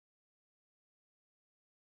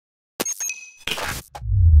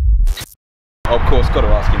just got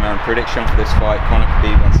to ask you, man, prediction for this fight, Conor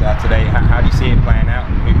KHABIB on Saturday. How do you see it playing out?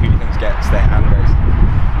 Who do you think gets their hand raised?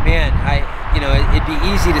 Man, it'd be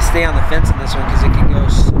easy to stay on the fence in this one because it can go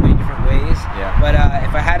so many different ways. Yeah. But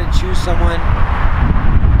if I had to choose someone,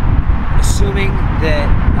 assuming that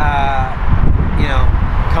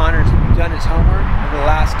Conor's done his homework over the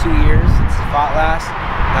last 2 years since he fought last,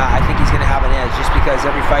 I think he's going to have an edge, just because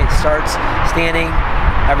every fight starts standing,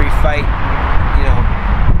 every fight,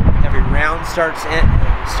 every round starts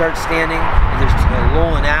standing. If there's a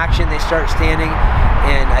lull in action, they start standing,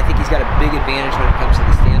 and I think he's got a big advantage when it comes to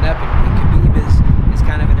the stand-up. And KHABIB is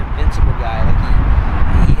kind of an invincible guy. Like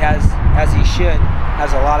he has, as he should,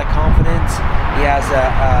 has a lot of confidence. He has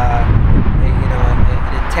an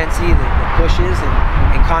intensity that pushes,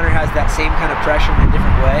 and Conor has that same kind of pressure in a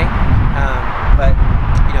different way. But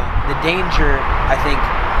the danger, I think,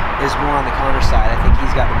 is more on the Conor side. I think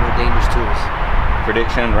he's got the more dangerous tools.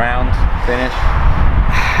 Prediction, round, finish?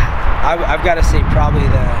 I've got to say probably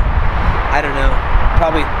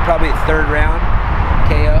probably the third round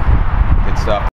KO. Good stuff.